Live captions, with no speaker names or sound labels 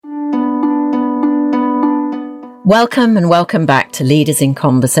Welcome and welcome back to Leaders in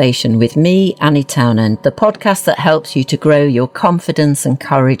Conversation with me, Annie Townend, the podcast that helps you to grow your confidence and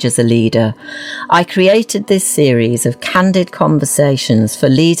courage as a leader. I created this series of candid conversations for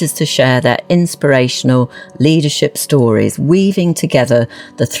leaders to share their inspirational leadership stories, weaving together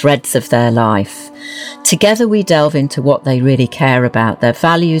the threads of their life. Together we delve into what they really care about, their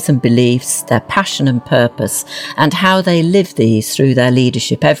values and beliefs, their passion and purpose, and how they live these through their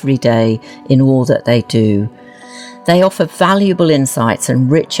leadership every day in all that they do. They offer valuable insights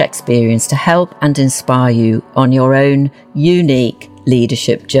and rich experience to help and inspire you on your own unique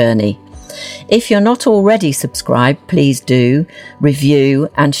leadership journey. If you're not already subscribed, please do review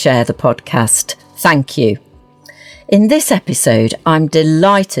and share the podcast. Thank you. In this episode, I'm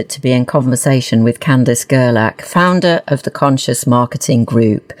delighted to be in conversation with Candice Gerlach, founder of the Conscious Marketing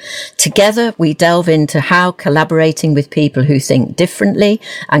Group. Together, we delve into how collaborating with people who think differently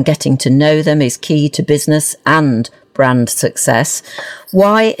and getting to know them is key to business and brand success,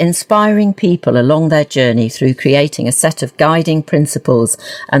 why inspiring people along their journey through creating a set of guiding principles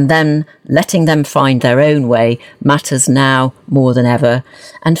and then letting them find their own way matters now more than ever,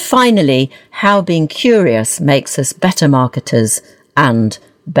 and finally, how being curious makes us better marketers and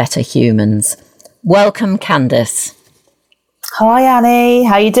better humans. Welcome, Candice. Hi, Annie.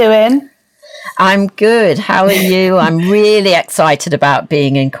 How you doing? I'm good. How are you? I'm really excited about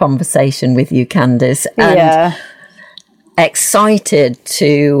being in conversation with you, Candice. And excited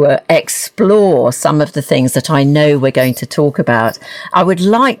to explore some of the things that I know we're going to talk about. I would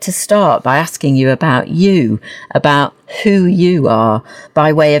like to start by asking you about who you are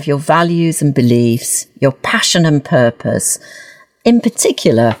by way of your values and beliefs, your passion and purpose. In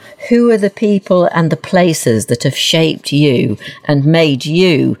particular, who are the people and the places that have shaped you and made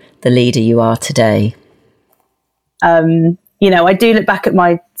you the leader you are today? I do look back at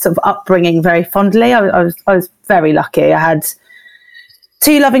my sort of upbringing very fondly. I was very lucky. I had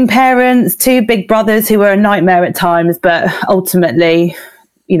two loving parents, two big brothers who were a nightmare at times, but ultimately,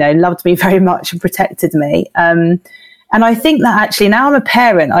 loved me very much and protected me. And I think that actually now I'm a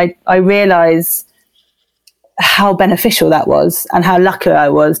parent, I realise how beneficial that was and how lucky I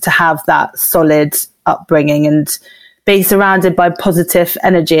was to have that solid upbringing and be surrounded by positive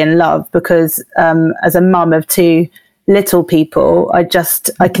energy and love, because as a mum of two little people, I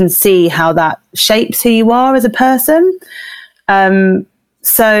can see how that shapes who you are as a person. I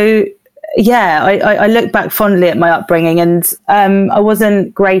look back fondly at my upbringing, and I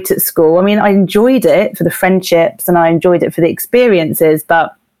wasn't great at school. I mean, I enjoyed it for the friendships and I enjoyed it for the experiences,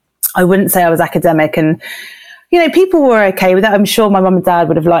 but I wouldn't say I was academic. And people were okay with that. I'm sure my mum and dad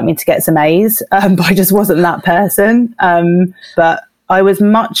would have liked me to get some A's, but I just wasn't that person. But I was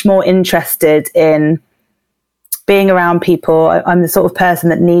much more interested in being around people. I'm the sort of person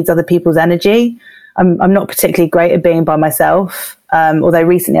that needs other people's energy. I'm not particularly great at being by myself, although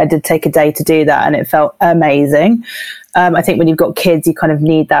recently I did take a day to do that and it felt amazing. I think when you've got kids, you kind of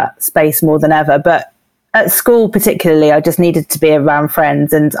need that space more than ever. But at school particularly, I just needed to be around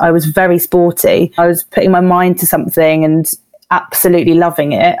friends, and I was very sporty. I was putting my mind to something and absolutely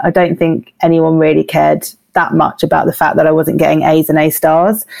loving it. I don't think anyone really cared that much about the fact that I wasn't getting A's and A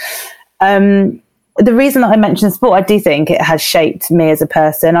stars. The reason that I mentioned sport, I do think it has shaped me as a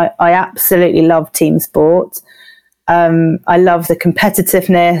person. I absolutely love team sport. I love the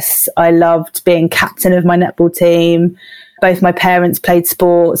competitiveness. I loved being captain of my netball team. Both my parents played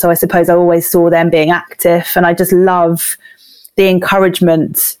sport, so I suppose I always saw them being active. And I just love the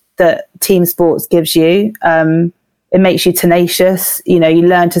encouragement that team sports gives you. It makes you tenacious. You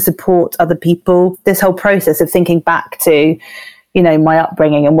learn to support other people. This whole process of thinking back to my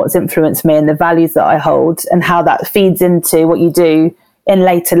upbringing and what's influenced me and the values that I hold and how that feeds into what you do in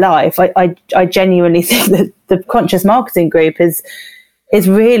later life. I genuinely think that the Conscious Marketing Group is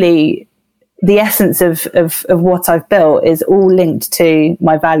really the essence of what I've built, is all linked to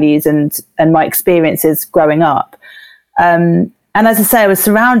my values and my experiences growing up. And as I say, I was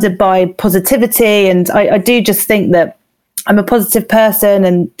surrounded by positivity, and I do just think that I'm a positive person,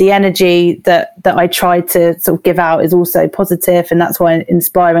 and the energy that I try to sort of give out is also positive, and that's why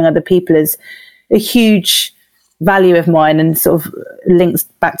inspiring other people is a huge value of mine and sort of links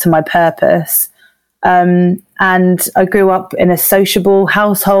back to my purpose. And I grew up in a sociable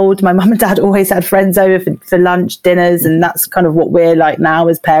household. My mum and dad always had friends over for lunch, dinners, and that's kind of what we're like now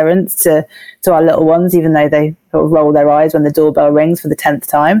as parents to our little ones, even though they sort of roll their eyes when the doorbell rings for the 10th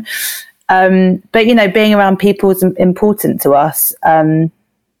time. But being around people is important to us.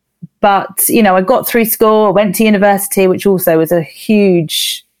 But I got through school, I went to university, which also was a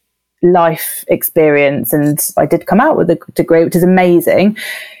huge life experience. And I did come out with a degree, which is amazing.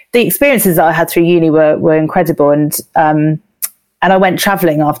 the experiences that I had through uni were incredible, and I went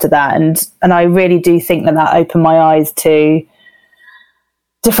traveling after that, and I really do think that opened my eyes to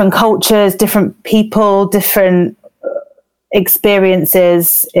different cultures, different people, different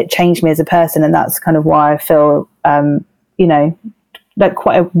experiences. It changed me as a person, and that's kind of why I feel like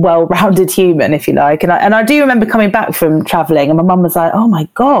quite a well-rounded human, if you like. And I do remember coming back from traveling, and my mum was like, "Oh my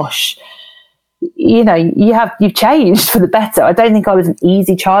gosh, you've changed for the better." I don't think I was an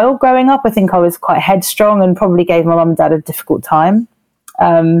easy child growing up. I think I was quite headstrong and probably gave my mum and dad a difficult time.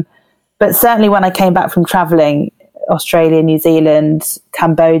 But certainly when I came back from traveling, Australia, New Zealand,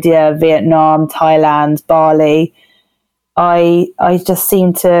 Cambodia, Vietnam, Thailand, Bali, I just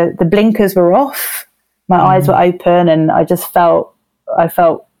seemed to, the blinkers were off, my eyes were open, and I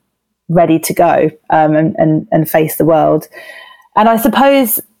felt ready to go and face the world. And I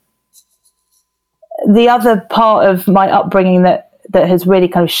suppose the other part of my upbringing that has really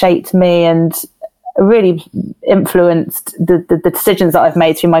kind of shaped me and really influenced the decisions that I've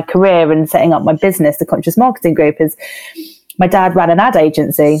made through my career and setting up my business, the Conscious Marketing Group, is my dad ran an ad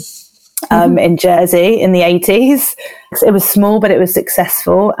agency in Jersey in the 80s. It was small, but it was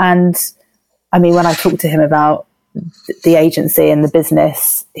successful. And I mean, when I talk to him about the agency and the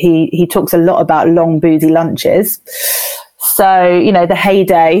business, he talks a lot about long, boozy lunches. So, the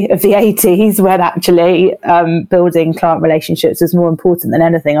heyday of the 80s, when actually building client relationships was more important than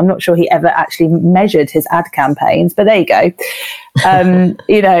anything. I'm not sure he ever actually measured his ad campaigns, but there you go.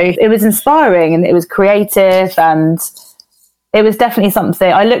 It was inspiring, and it was creative, and it was definitely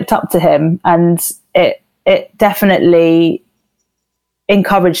something. I looked up to him, and it definitely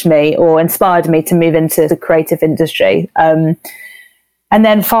encouraged me or inspired me to move into the creative industry. And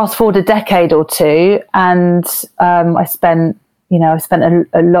then fast forward a decade or two, and I spent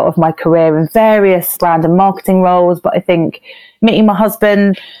a lot of my career in various brand and marketing roles. But I think meeting my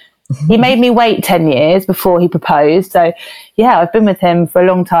husband, he made me wait 10 years before he proposed. So yeah, I've been with him for a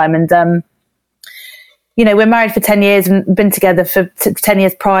long time, and we're married for 10 years and been together for 10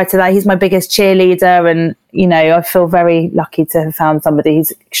 years prior to that. He's my biggest cheerleader, and I feel very lucky to have found somebody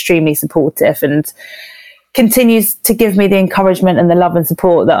who's extremely supportive and continues to give me the encouragement and the love and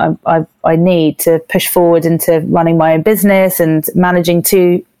support that I need to push forward into running my own business and managing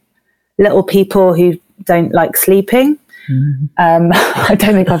two little people who don't like sleeping. I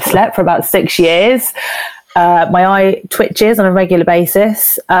don't think I've slept for about 6 years. My eye twitches on a regular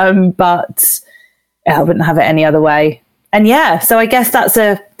basis, but I wouldn't have it any other way. And yeah, so I guess that's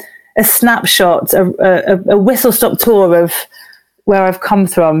a snapshot, a whistle-stop tour of where I've come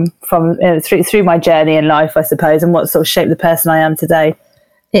from through my journey in life, I suppose, and what sort of shaped the person I am today.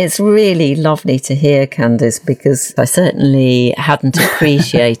 It's really lovely to hear, Candice, because I certainly hadn't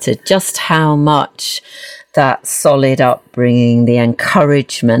appreciated just how much that solid upbringing, the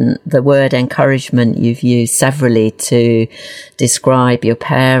encouragement, the word encouragement you've used severally to describe your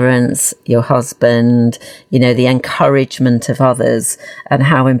parents, your husband, the encouragement of others, and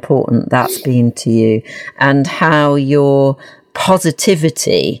how important that's been to you, and how your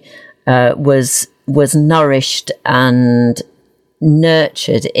positivity was nourished and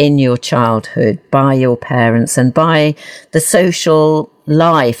nurtured in your childhood by your parents and by the social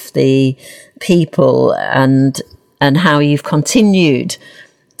life, the people, and how you've continued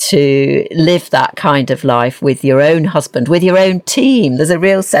to live that kind of life with your own husband, with your own team. There's a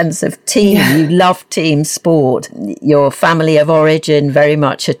real sense of team. Yeah. You love team sport. Your family of origin, very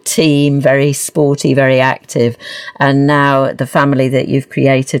much a team, very sporty, very active. And now the family that you've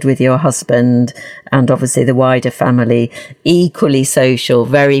created with your husband and obviously the wider family, equally social,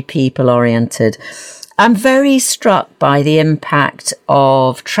 very people-oriented. I'm very struck by the impact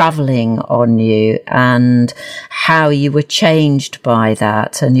of traveling on you and how you were changed by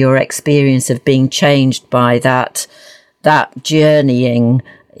that, and your experience of being changed by that journeying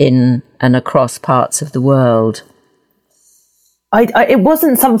in and across parts of the world. It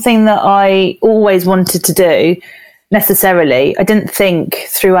wasn't something that I always wanted to do necessarily. I didn't think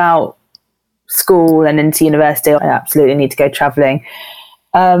throughout school and into university, I absolutely need to go traveling.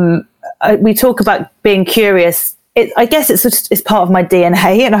 We talk about being curious. I guess it's part of my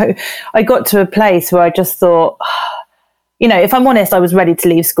DNA. And I got to a place where I just thought, if I'm honest, I was ready to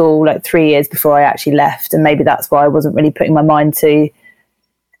leave school like 3 years before I actually left. And maybe that's why I wasn't really putting my mind to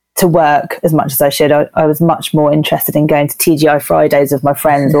work as much as I should. I was much more interested in going to TGI Fridays with my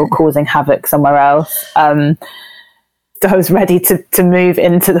friends or causing havoc somewhere else. I was ready to move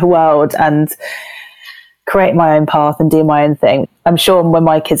into the world and create my own path and do my own thing. I'm sure when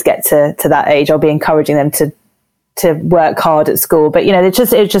my kids get to that age, I'll be encouraging them to work hard at school. But it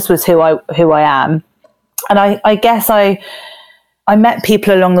just was who I am. And I guess I I met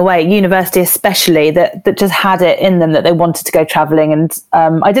people along the way, university especially, that just had it in them that they wanted to go traveling. And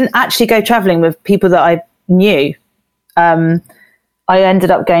I didn't actually go traveling with people that I knew. I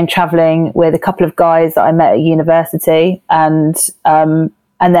ended up going traveling with a couple of guys that I met at university, and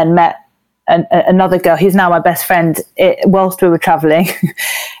then met another girl who's now my best friend whilst we were traveling.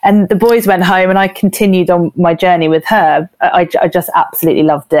 And the boys went home and I continued on my journey with her. I just absolutely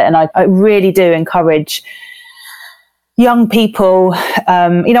loved it. And I really do encourage young people.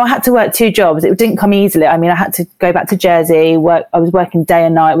 I had to work 2 jobs. It didn't come easily. I mean, I had to go back to Jersey, I was working day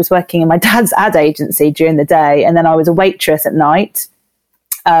and night. I was working in my dad's ad agency during the day, and then I was a waitress at night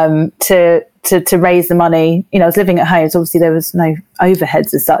to raise the money. I was living at home, so obviously there was no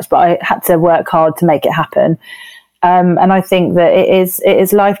overheads as such, but I had to work hard to make it happen. And I think that it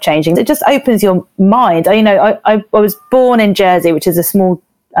is life-changing. It just opens your mind. I was born in Jersey, which is a small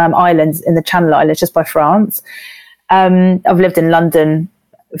island in the Channel Islands, just by France. I've lived in London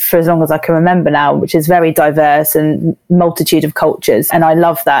for as long as I can remember now, which is very diverse and multitude of cultures. And I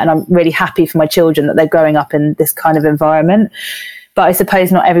love that. And I'm really happy for my children that they're growing up in this kind of environment. But I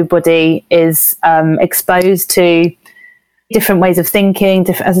suppose not everybody is exposed to different ways of thinking,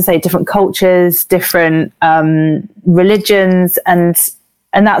 as I say, different cultures, different religions. And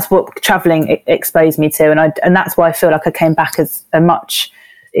that's what traveling exposed me to. And that's why I feel like I came back as a much,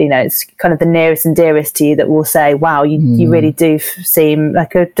 it's kind of the nearest and dearest to you that will say, wow, you really do seem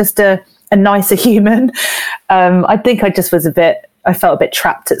like just a nicer human. I think I just was I felt a bit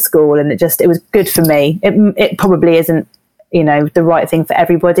trapped at school, and it was good for me. It probably isn't, the right thing for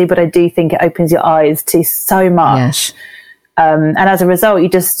everybody, but I do think it opens your eyes to so much. Yes. And as a result,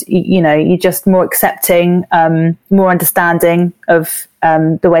 you're just more accepting, more understanding of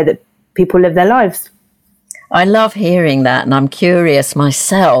the way that people live their lives. I love hearing that, and I'm curious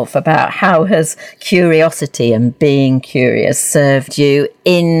myself about how has curiosity and being curious served you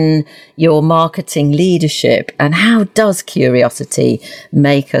in your marketing leadership, and how does curiosity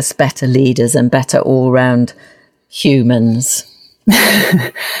make us better leaders and better all-round humans?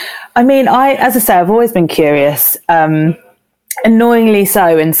 I mean, as I say, I've always been curious, annoyingly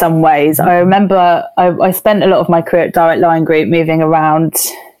so in some ways. I remember I spent a lot of my career at Direct Line Group, moving around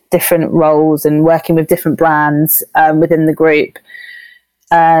different roles and working with different brands within the group,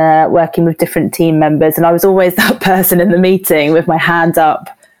 working with different team members. And I was always that person in the meeting with my hand up,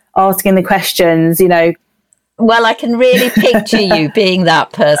 asking the questions, Well, I can really picture you being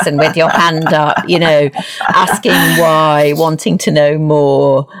that person with your hand up, asking why, wanting to know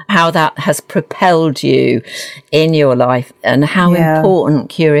more, how that has propelled you in your life, and how important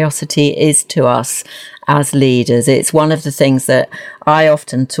curiosity is to us as leaders. It's one of the things that I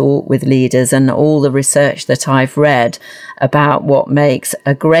often talk with leaders, and all the research that I've read about what makes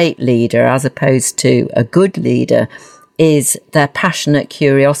a great leader as opposed to a good leader is their passionate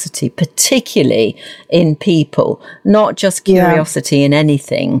curiosity, particularly in people, not just curiosity in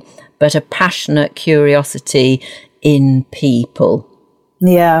anything, but a passionate curiosity in people.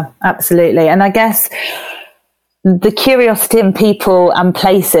 Yeah, absolutely. And I guess the curiosity in people and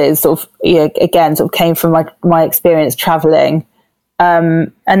places again came from my experience traveling.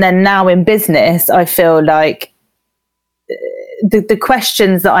 And then now in business, I feel like the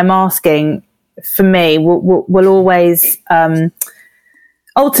questions that I'm asking for me will always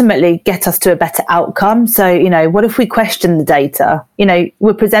ultimately get us to a better outcome. So, what if we question the data?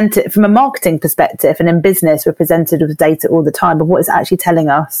 We're presented from a marketing perspective, and in business, we're presented with data all the time, but what it's actually telling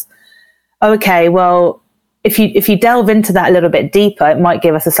us. Okay, well, if you delve into that a little bit deeper, it might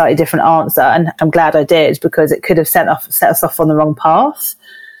give us a slightly different answer. And I'm glad I did, because it could have set us off on the wrong path.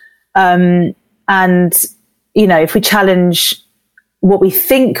 And, if we challenge what we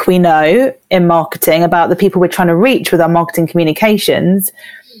think we know in marketing about the people we're trying to reach with our marketing communications,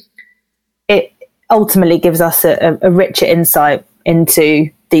 it ultimately gives us a richer insight into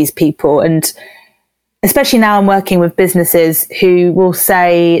these people. And especially now I'm working with businesses who will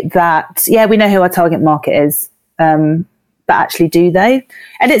say that, we know who our target market is, but actually do they?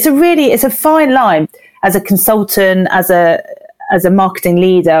 And it's a fine line. As a consultant, as a marketing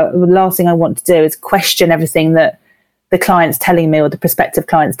leader, the last thing I want to do is question everything that the client's telling me or the prospective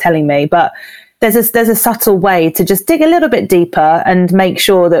client's telling me. But there's a subtle way to just dig a little bit deeper and make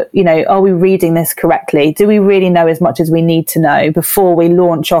sure that, are we reading this correctly? Do we really know as much as we need to know before we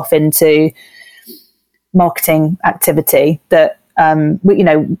launch off into marketing activity that, when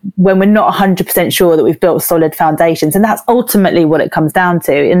we're not 100% sure that we've built solid foundations? And that's ultimately what it comes down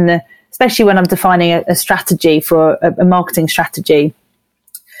to, especially when I'm defining a strategy for a marketing strategy.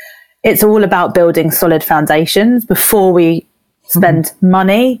 It's all about building solid foundations before we spend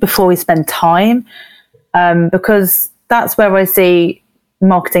money, before we spend time, because that's where I see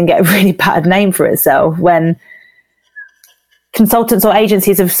marketing get a really bad name for itself, when consultants or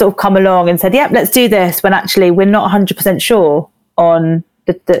agencies have sort of come along and said, yep, let's do this, when actually we're not 100% sure on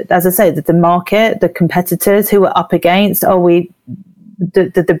as I say, the market, the competitors who we're up against. Are we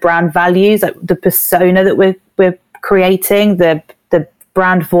the brand values, like the persona that we're creating, the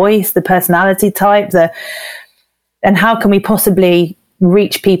brand voice, the personality type, and how can we possibly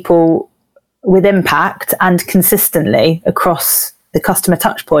reach people with impact and consistently across the customer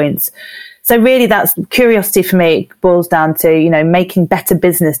touch points? So really, that's curiosity for me boils down to, making better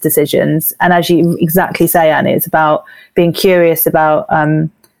business decisions. And as you exactly say, Annie, it's about being curious about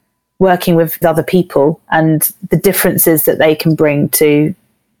working with other people and the differences that they can bring to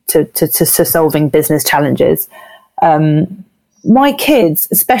solving business challenges. My kids,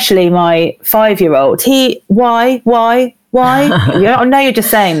 especially my 5-year-old, why? I know you're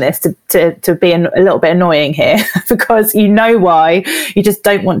just saying this to be a little bit annoying here because you know why, you just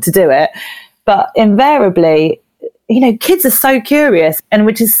don't want to do it. But invariably, kids are so curious, and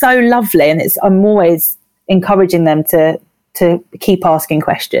which is so lovely. And I'm always encouraging them to keep asking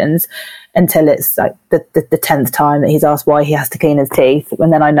questions until it's like the 10th time that he's asked why he has to clean his teeth.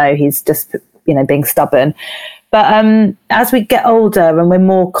 And then I know he's just, being stubborn. But as we get older and we're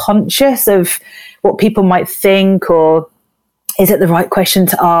more conscious of what people might think, or is it the right question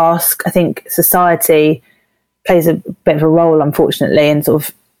to ask? I think society plays a bit of a role, unfortunately, in sort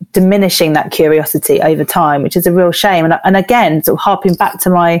of diminishing that curiosity over time, which is a real shame. And again, sort of harping back to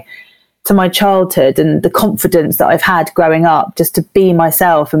my childhood and the confidence that I've had growing up, just to be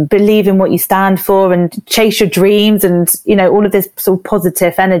myself and believe in what you stand for and chase your dreams, and all of this sort of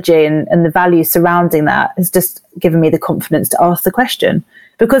positive energy and the values surrounding that has just given me the confidence to ask the question,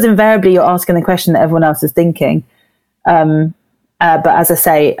 because invariably you're asking the question that everyone else is thinking. But as I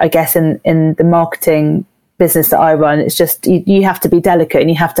say, I guess in the marketing business that I run, it's just you have to be delicate and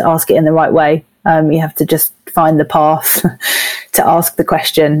you have to ask it in the right way. You have to just find the path to ask the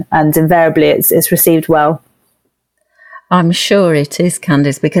question, and invariably it's received well. I'm sure it is,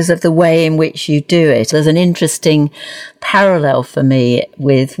 Candice, because of the way in which you do it. There's an interesting parallel for me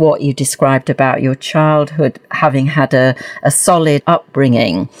with what you described about your childhood, having had a solid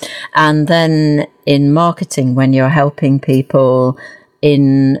upbringing. And then in marketing, when you're helping people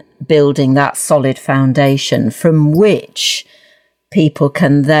in building that solid foundation from which people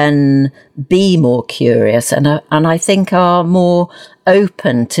can then be more curious and I think are more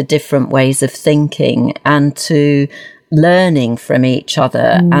open to different ways of thinking and to learning from each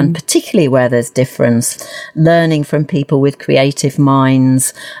other, and particularly where there's difference, learning from people with creative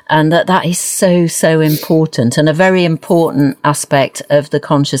minds, and that is so important, and a very important aspect of the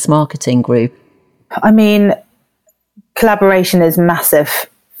Conscious Marketing Group. I mean, collaboration is massive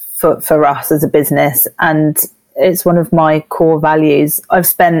for us as a business, and it's one of my core values. I've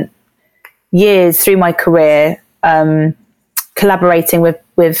spent years through my career collaborating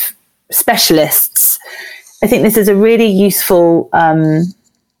with specialists. I think this is a really useful,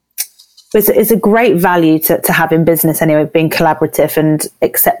 it's a great value to have in business anyway, being collaborative and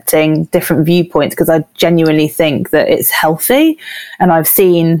accepting different viewpoints, because I genuinely think that it's healthy. And I've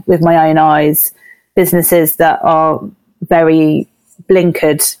seen with my own eyes businesses that are very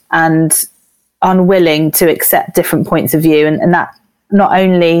blinkered and unwilling to accept different points of view, and that not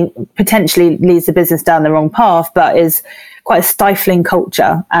only potentially leads the business down the wrong path, but is quite a stifling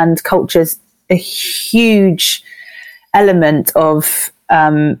culture. And culture's a huge element of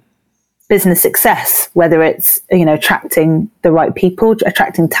business success, whether it's attracting the right people,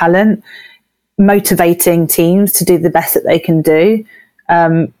 attracting talent, motivating teams to do the best that they can do,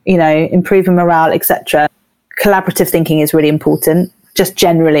 improving morale, etc. Collaborative thinking is really important, just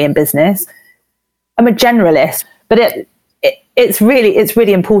generally in business. I'm a generalist, but it's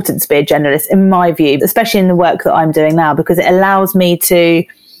really important to be a generalist, in my view, especially in the work that I'm doing now, because it allows me to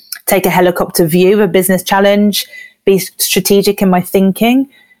take a helicopter view of a business challenge, be strategic in my thinking,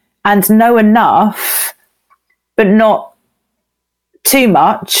 and know enough, but not too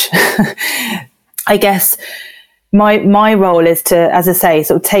much. I guess my role is to, as I say,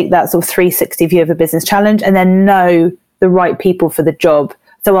 sort of take that sort of 360 view of a business challenge and then know the right people for the job.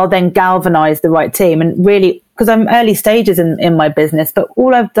 So I'll then galvanize the right team. And really, because I'm early stages in my business, but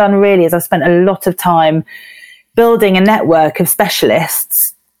all I've done really is I've spent a lot of time building a network of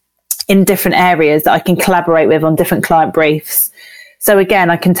specialists in different areas that I can collaborate with on different client briefs. So again,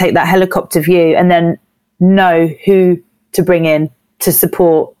 I can take that helicopter view and then know who to bring in to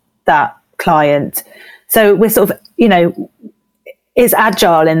support that client. So we're sort of, is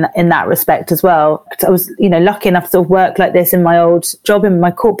agile in that respect as well. I was, lucky enough to sort of work like this in my old job in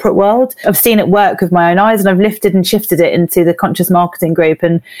my corporate world. I've seen it work with my own eyes, and I've lifted and shifted it into the Conscious Marketing Group,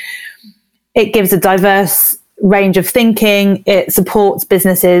 and it gives a diverse range of thinking. It supports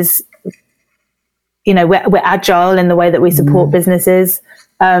businesses. We're agile in the way that we support businesses.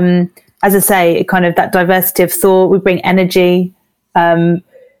 As I say, it kind of that diversity of thought. We bring energy. I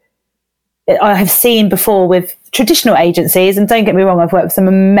have seen before with traditional agencies, and don't get me wrong, I've worked with some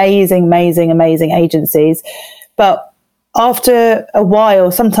amazing agencies, but after a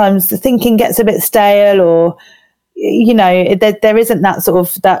while, sometimes the thinking gets a bit stale, or there isn't that sort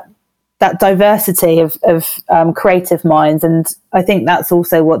of that diversity of creative minds. And I think that's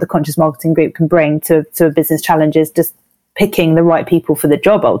also what the Conscious Marketing Group can bring to a business challenge, is just picking the right people for the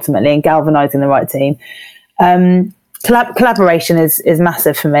job ultimately and galvanizing the right team. Collaboration is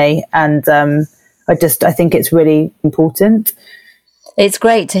massive for me, and I think it's really important. It's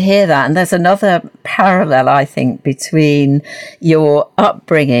great to hear that. And there's another parallel, I think, between your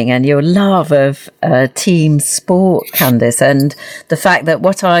upbringing and your love of team sport, Candice, and the fact that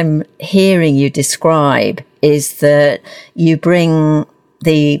what I'm hearing you describe is that you bring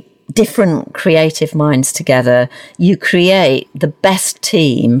the different creative minds together. You create the best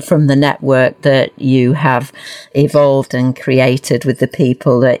team from the network that you have evolved and created with the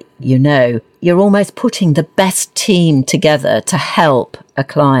people that you know. You're almost putting the best team together to help a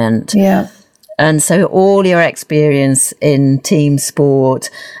client. Yeah. And so all your experience in team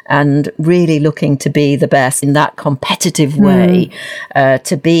sport and really looking to be the best in that competitive way,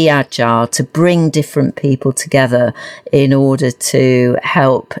 to be agile, to bring different people together in order to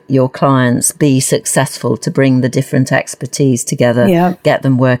help your clients be successful, to bring the different expertise together, get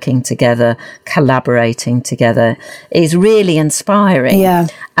them working together, collaborating together, is really inspiring. Yeah.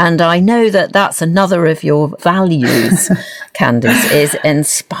 And I know that that's another of your values, Candice, is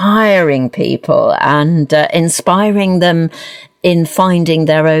inspiring people and inspiring them in finding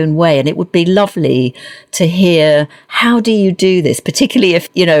their own way. And it would be lovely to hear, how do you do this? Particularly if,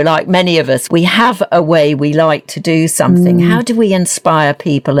 like many of us, we have a way we like to do something. How do we inspire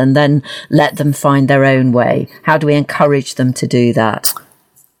people and then let them find their own way? How do we encourage them to do that?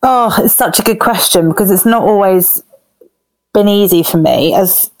 Oh, it's such a good question, because it's not always been easy for me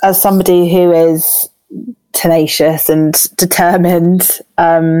as somebody who is tenacious and determined.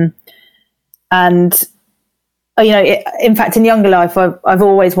 And in fact, in younger life, I've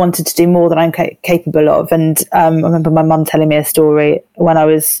always wanted to do more than I'm capable of. And I remember my mum telling me a story when I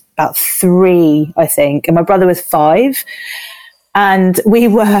was about 3, I think, and my brother was 5. And we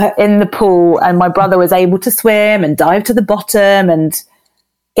were in the pool, and my brother was able to swim and dive to the bottom and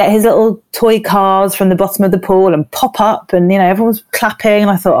get his little toy cars from the bottom of the pool and pop up, and everyone was clapping, and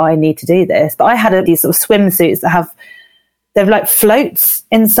I thought, I need to do this. But I had these sort of swimsuits that they've like floats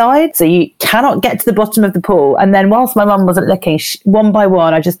inside, so you cannot get to the bottom of the pool. And then whilst my mum wasn't looking, one by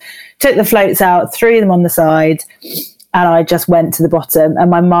one, I just took the floats out, threw them on the side, and I just went to the bottom. And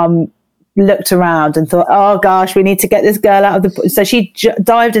my mum looked around and thought, oh gosh, we need to get this girl out of the pool. So she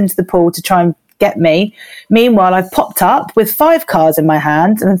dived into the pool to try and get me. Meanwhile, I've popped up with 5 cars in my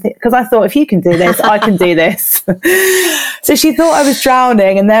hand, and because I thought, if you can do this, I can do this. So she thought I was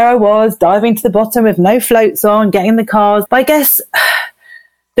drowning, and there I was diving to the bottom with no floats on, getting the cars. But I guess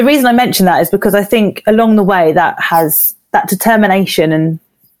the reason I mention that is because I think along the way that determination and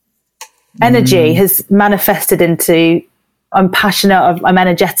energy has manifested into, I'm passionate, I'm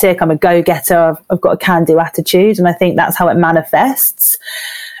energetic, I'm a go-getter, I've got a can-do attitude, and I think that's how it manifests.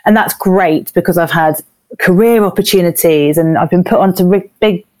 And that's great, because I've had career opportunities and I've been put onto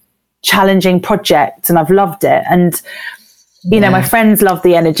big, challenging projects, and I've loved it. And, my friends love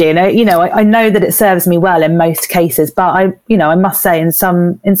the energy. And, I know that it serves me well in most cases, but I must say in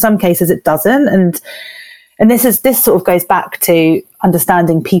some cases it doesn't. And this sort of goes back to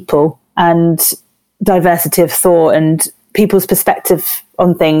understanding people and diversity of thought, and people's perspective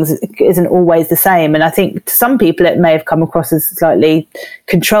on things isn't always the same. And I think to some people it may have come across as slightly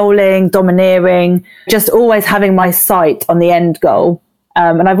controlling, domineering, just always having my sight on the end goal.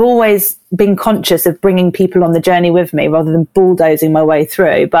 And I've always been conscious of bringing people on the journey with me rather than bulldozing my way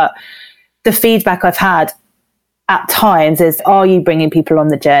through. But the feedback I've had at times is, are you bringing people on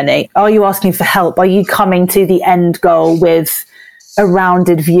the journey? Are you asking for help? Are you coming to the end goal with a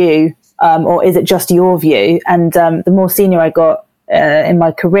rounded view? Or is it just your view? And the more senior I got in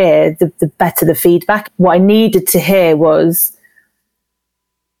my career, the better the feedback. What I needed to hear was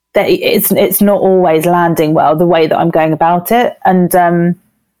that it's not always landing well the way that I'm going about it. And,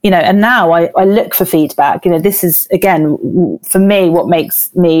 and now I look for feedback. This is, again, for me, what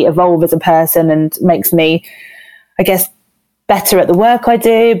makes me evolve as a person and makes me, I guess, better at the work I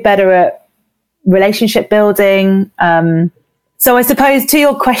do, better at relationship building. So I suppose to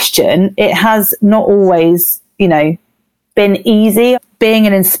your question, it has not always, been easy. Being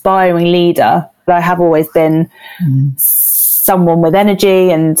an inspiring leader, I have always been someone with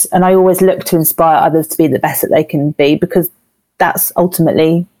energy, and I always look to inspire others to be the best that they can be, because that's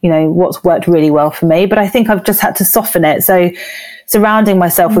ultimately, what's worked really well for me. But I think I've just had to soften it. So surrounding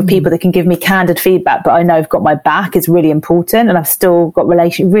myself with people that can give me candid feedback, but I know I've got my back, is really important. And I've still got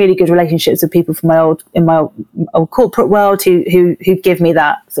really good relationships with people from my old corporate world who give me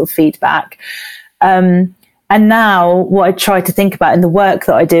that sort of feedback. And now what I try to think about in the work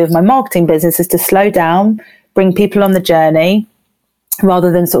that I do with my marketing business is to slow down, bring people on the journey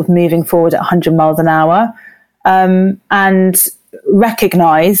rather than sort of moving forward at 100 miles an hour. And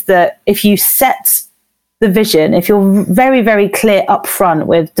recognize that if you set the vision, if you're very, very clear up front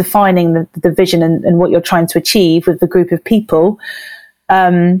with defining the vision and what you're trying to achieve with the group of people,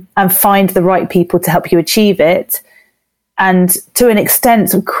 and find the right people to help you achieve it, and to an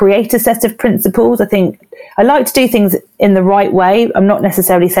extent create a set of principles. I think I like to do things in the right way. I'm not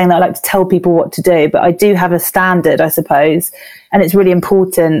necessarily saying that I like to tell people what to do, but I do have a standard, I suppose. And it's really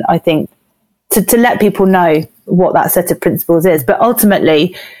important, I think, to let people know what that set of principles is. But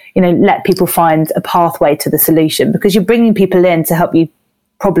ultimately, let people find a pathway to the solution, because you're bringing people in to help you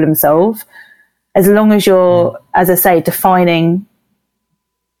problem solve. As long as you're, as I say, defining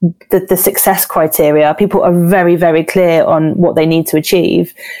the success criteria, people are very, very clear on what they need to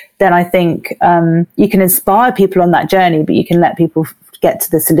achieve, then I think you can inspire people on that journey, but you can let people get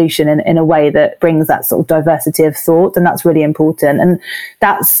to the solution in a way that brings that sort of diversity of thought. And that's really important. And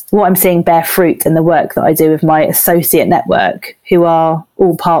that's what I'm seeing bear fruit in the work that I do with my associate network, who are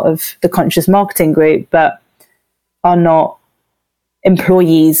all part of the Conscious Marketing Group, but are not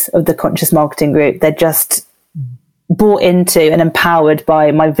employees of the Conscious Marketing Group. They're just bought into and empowered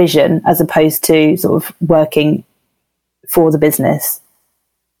by my vision, as opposed to sort of working for the business.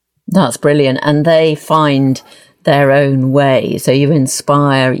 That's brilliant. And they find their own way. So you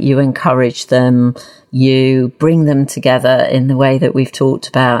inspire, you encourage them, you bring them together in the way that we've talked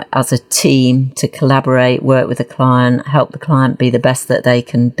about, as a team, to collaborate, work with the client, help the client be the best that they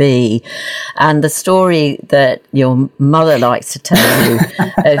can be. And the story that your mother likes to tell you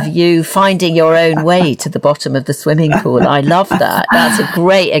of you finding your own way to the bottom of the swimming pool, I love that. That's a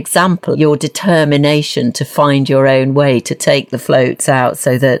great example. Your determination to find your own way, to take the floats out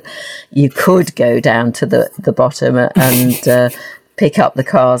so that you could go down to the bottom and pick up the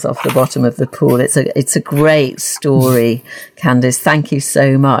cars off the bottom of the pool. It's a great story, Candice. Thank you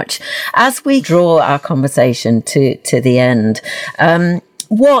so much. As we draw our conversation to the end,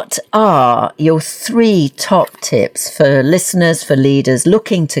 what are your 3 top tips for listeners, for leaders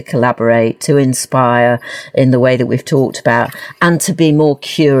looking to collaborate, to inspire in the way that we've talked about, and to be more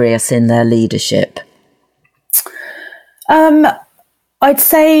curious in their leadership? I'd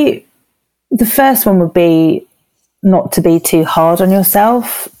say the first one would be not to be too hard on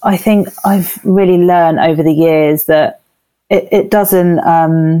yourself. I think I've really learned over the years that it doesn't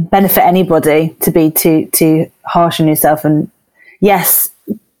benefit anybody to be too harsh on yourself. And yes,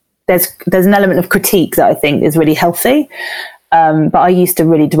 there's an element of critique that I think is really healthy. But I used to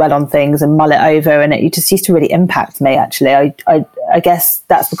really dwell on things and mull it over, and it just used to really impact me, actually. I guess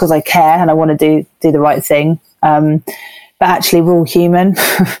that's because I care and I want to do the right thing. But actually, we're all human,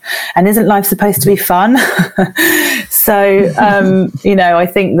 and isn't life supposed to be fun? So, I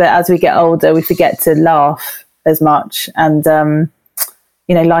think that as we get older, we forget to laugh as much, and,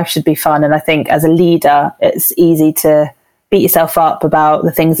 life should be fun. And I think as a leader, it's easy to beat yourself up about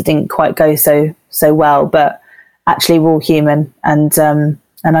the things that didn't quite go so well, but actually we're all human. And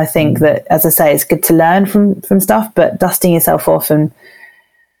I think that, as I say, it's good to learn from stuff, but dusting yourself off and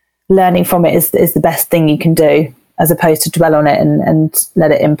learning from it is the best thing you can do, as opposed to dwell on it and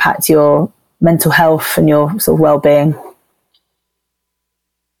let it impact your mental health and your sort of well-being.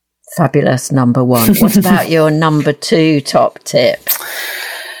 Fabulous, number 1. What about your number 2 top tip?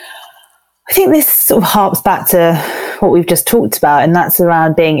 I think this sort of harps back to what we've just talked about, and that's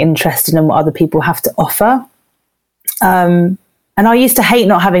around being interested in what other people have to offer. And I used to hate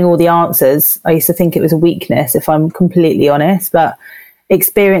not having all the answers. I used to think it was a weakness, if I'm completely honest, but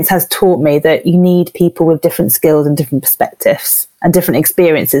experience has taught me that you need people with different skills and different perspectives and different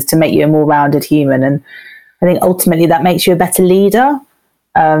experiences to make you a more rounded human. And I think ultimately that makes you a better leader.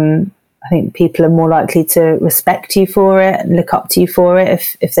 I think people are more likely to respect you for it and look up to you for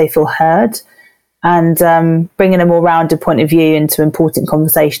it if they feel heard. And bringing a more rounded point of view into important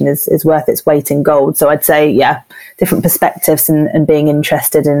conversation is worth its weight in gold. So I'd say, different perspectives and being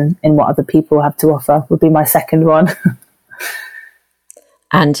interested in what other people have to offer would be my second one.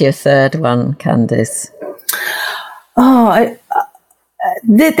 And your third one, Candice?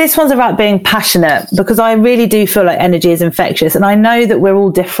 This one's about being passionate, because I really do feel like energy is infectious, and I know that we're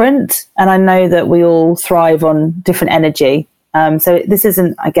all different, and I know that we all thrive on different energy. So this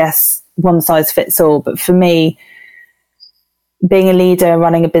isn't, I guess, one size fits all, but for me, being a leader,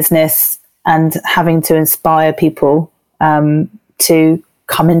 running a business, and having to inspire people to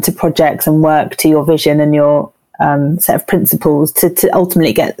come into projects and work to your vision and your set of principles to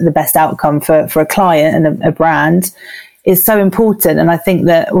ultimately get the best outcome for a client and a brand is so important. And I think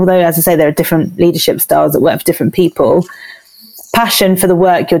that although, as I say, there are different leadership styles that work for different people, passion for the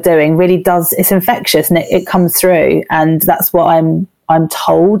work you're doing really does, it's infectious, and it comes through. And that's what I'm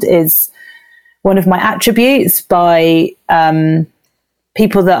told is one of my attributes by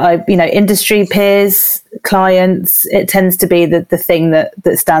people that I, industry peers, clients. It tends to be the thing that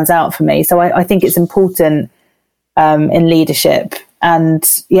stands out for me. So I think it's important in leadership. And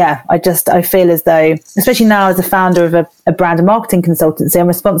yeah, I feel as though, especially now as a founder of a brand and marketing consultancy, I'm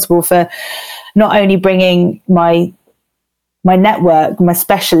responsible for not only bringing my network, my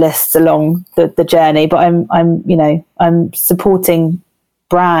specialists along the journey, but I'm supporting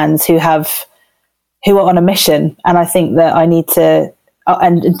brands who are on a mission. And I think that I need to,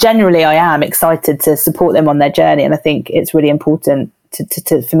 and generally I am excited to support them on their journey. And I think it's really important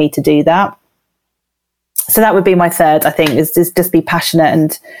for me to do that. So that would be my third, I think, is just be passionate.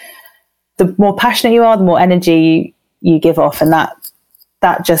 And the more passionate you are, the more energy you give off. And that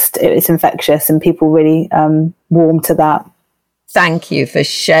just, it's infectious, and people really warm to that. Thank you for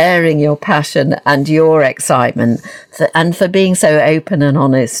sharing your passion and your excitement, and for being so open and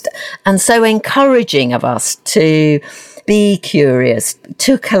honest and so encouraging of us to be curious,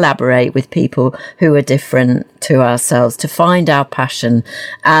 to collaborate with people who are different to ourselves, to find our passion,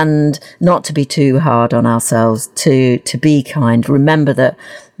 and not to be too hard on ourselves, to be kind. Remember that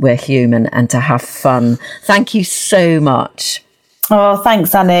we're human, and to have fun. Thank you so much. Oh,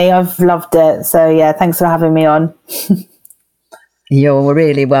 thanks, Annie. I've loved it. So yeah, thanks for having me on. You're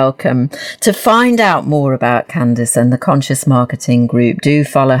really welcome. To find out more about Candice and the Conscious Marketing Group, do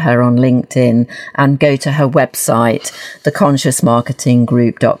follow her on LinkedIn and go to her website,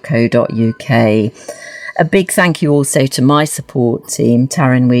 theconsciousmarketinggroup.co.uk. A big thank you also to my support team,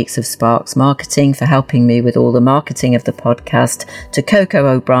 Taryn Weeks of Sparks Marketing, for helping me with all the marketing of the podcast, to Coco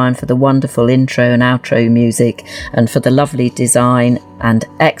O'Brien for the wonderful intro and outro music, and for the lovely design and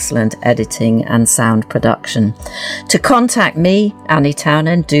excellent editing and sound production. To contact me, Annie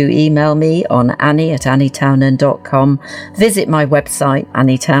Townend, do email me on annie@annietownend.com. Visit my website,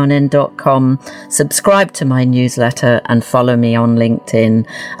 annietownend.com. Subscribe to my newsletter and follow me on LinkedIn.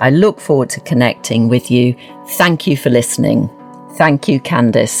 I look forward to connecting with you. Thank you for listening. Thank you,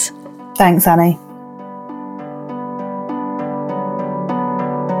 Candice. Thanks, Annie.